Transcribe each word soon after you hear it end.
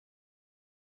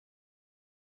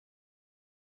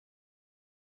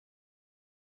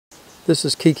This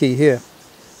is Kei Kei here.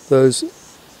 Those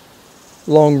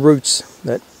long roots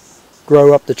that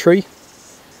grow up the tree,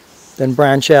 then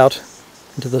branch out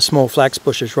into the small flax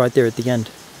bushes right there at the end.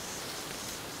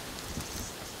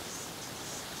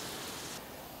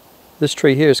 This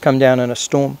tree here has come down in a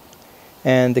storm,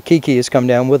 and the Kei Kei has come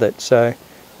down with it, so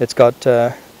it's got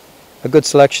a good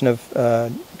selection of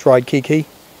dried Kei Kei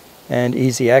and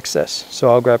easy access, so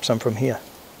I'll grab some from here.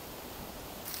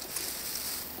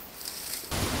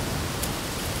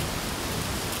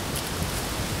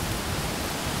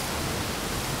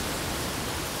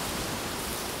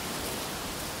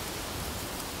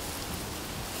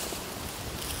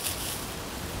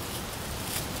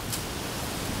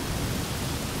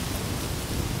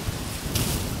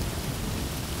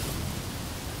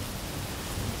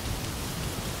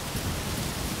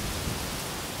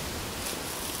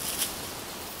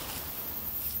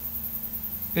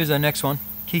 Here's our next one,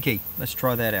 Kei Kei. Let's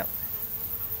try that out.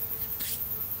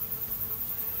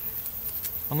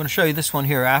 I'm going to show you this one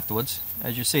here afterwards.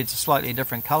 As you see, it's a slightly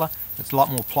different color. It's a lot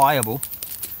more pliable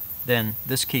than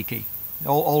this Kei Kei.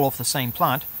 All off the same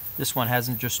plant. This one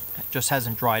hasn't just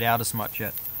hasn't dried out as much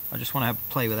yet. I just want to have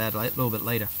a play with that a little bit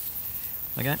later.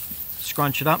 Okay,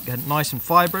 scrunch it up, get it nice and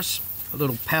fibrous, a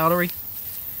little powdery.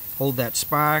 Hold that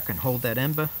spark and hold that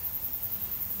ember.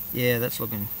 Yeah, that's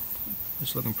looking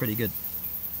pretty good.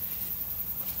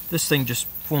 This thing just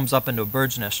forms up into a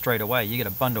bird's nest straight away. You get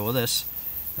a bundle of this.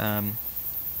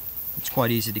 It's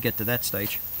quite easy to get to that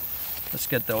stage. Let's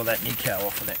get all that kneecap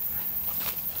off of it.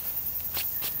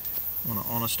 On an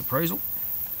honest appraisal.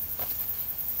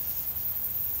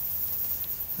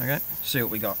 Okay, see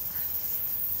what we got.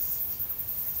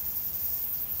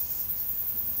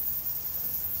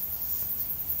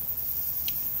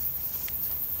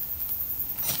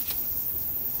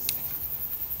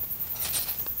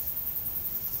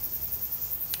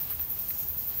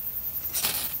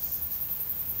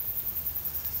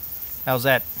 How's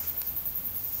that?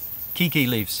 Kei Kei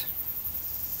leaves.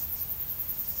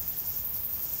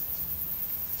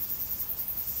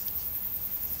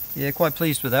 Yeah, quite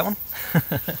pleased with that one.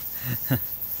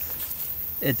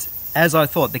 It's as I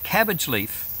thought. The cabbage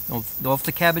leaf off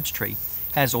the cabbage tree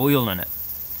has oil in it,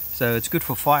 so it's good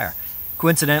for fire.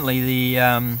 Coincidentally,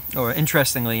 or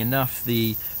interestingly enough,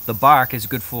 the bark is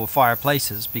good for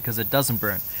fireplaces because it doesn't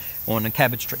burn on a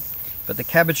cabbage tree. But the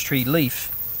cabbage tree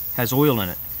leaf has oil in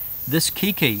it. This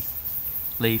Kei Kei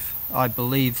leaf, I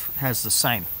believe, has the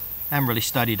same. I haven't really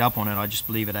studied up on it, I just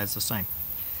believe it has the same.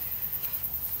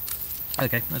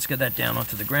 Okay, let's get that down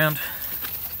onto the ground.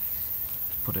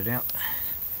 Put it out.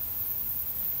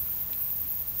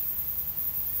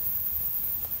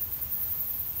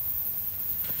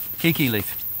 Kei Kei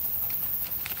leaf.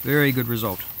 Very good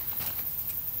result.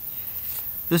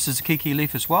 This is a Kei Kei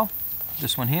leaf as well.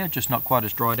 This one here, just not quite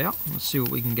as dried out. Let's see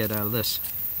what we can get out of this.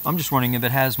 I'm just wondering if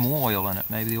it has more oil in it.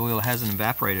 Maybe the oil hasn't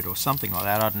evaporated or something like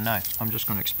that. I don't know. I'm just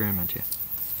going to experiment here.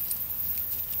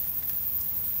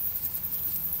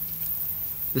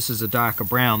 This is a darker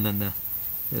brown than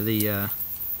the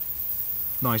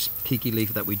nice Kei Kei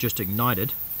leaf that we just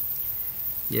ignited.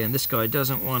 Yeah, and this guy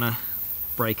doesn't want to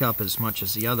break up as much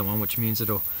as the other one, which means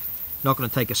it'll not going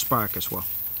to take a spark as well.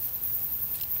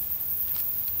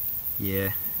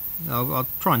 Yeah, I'll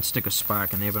try and stick a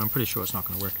spark in there, but I'm pretty sure it's not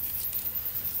going to work.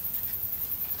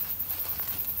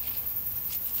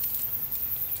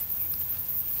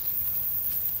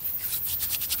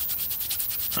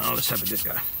 Oh, let's have a good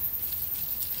go.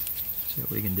 See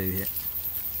what we can do here.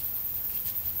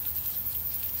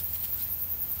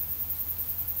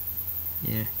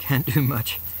 Yeah, can't do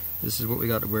much. This is what we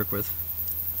got to work with.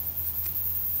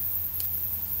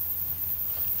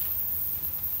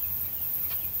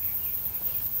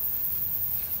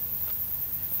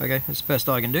 Okay, that's the best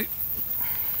I can do.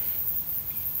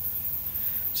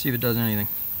 See if it does anything.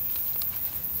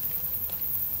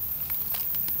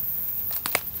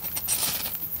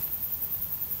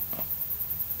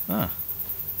 Ah.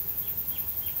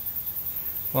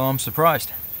 Well, I'm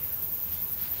surprised.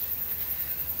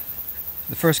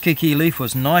 The first Kei Kei leaf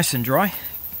was nice and dry,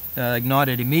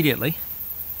 ignited immediately,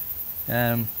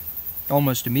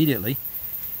 almost immediately.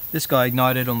 This guy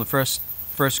ignited on the first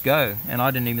go, and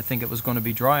I didn't even think it was going to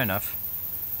be dry enough.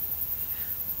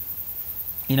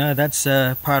 You know, that's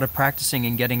part of practicing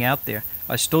and getting out there.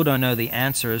 I still don't know the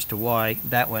answer as to why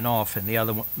that went off and the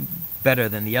other one better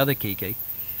than the other Kei Kei.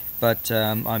 But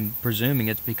I'm presuming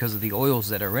it's because of the oils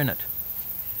that are in it.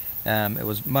 It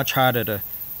was much harder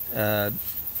to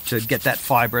get that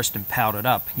fibrous and powdered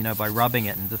up, you know, by rubbing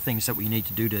it and the things that we need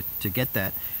to do to get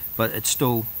that. But it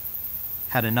still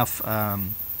had enough, I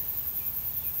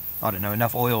don't know,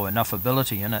 enough oil, enough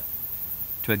ability in it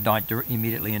to ignite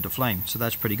immediately into flame. So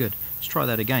that's pretty good. Let's try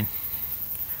that again.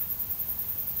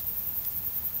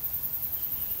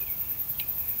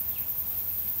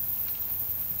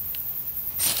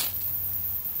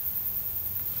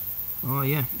 Oh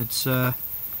yeah, it's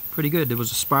pretty good. There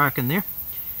was a spark in there.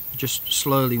 It just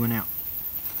slowly went out.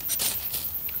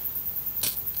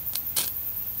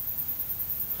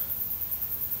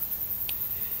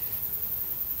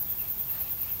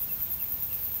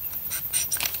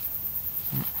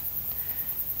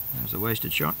 That was a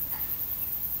wasted shot.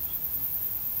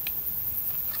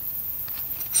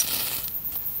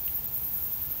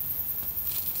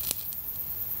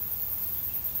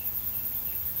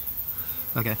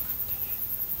 Okay.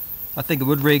 I think it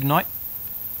would reignite.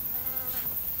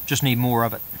 Just need more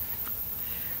of it.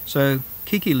 So,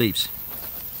 Kei Kei leaves.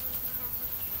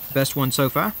 Best one so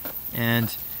far,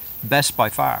 and best by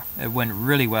far. It went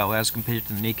really well as compared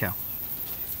to the Nikau.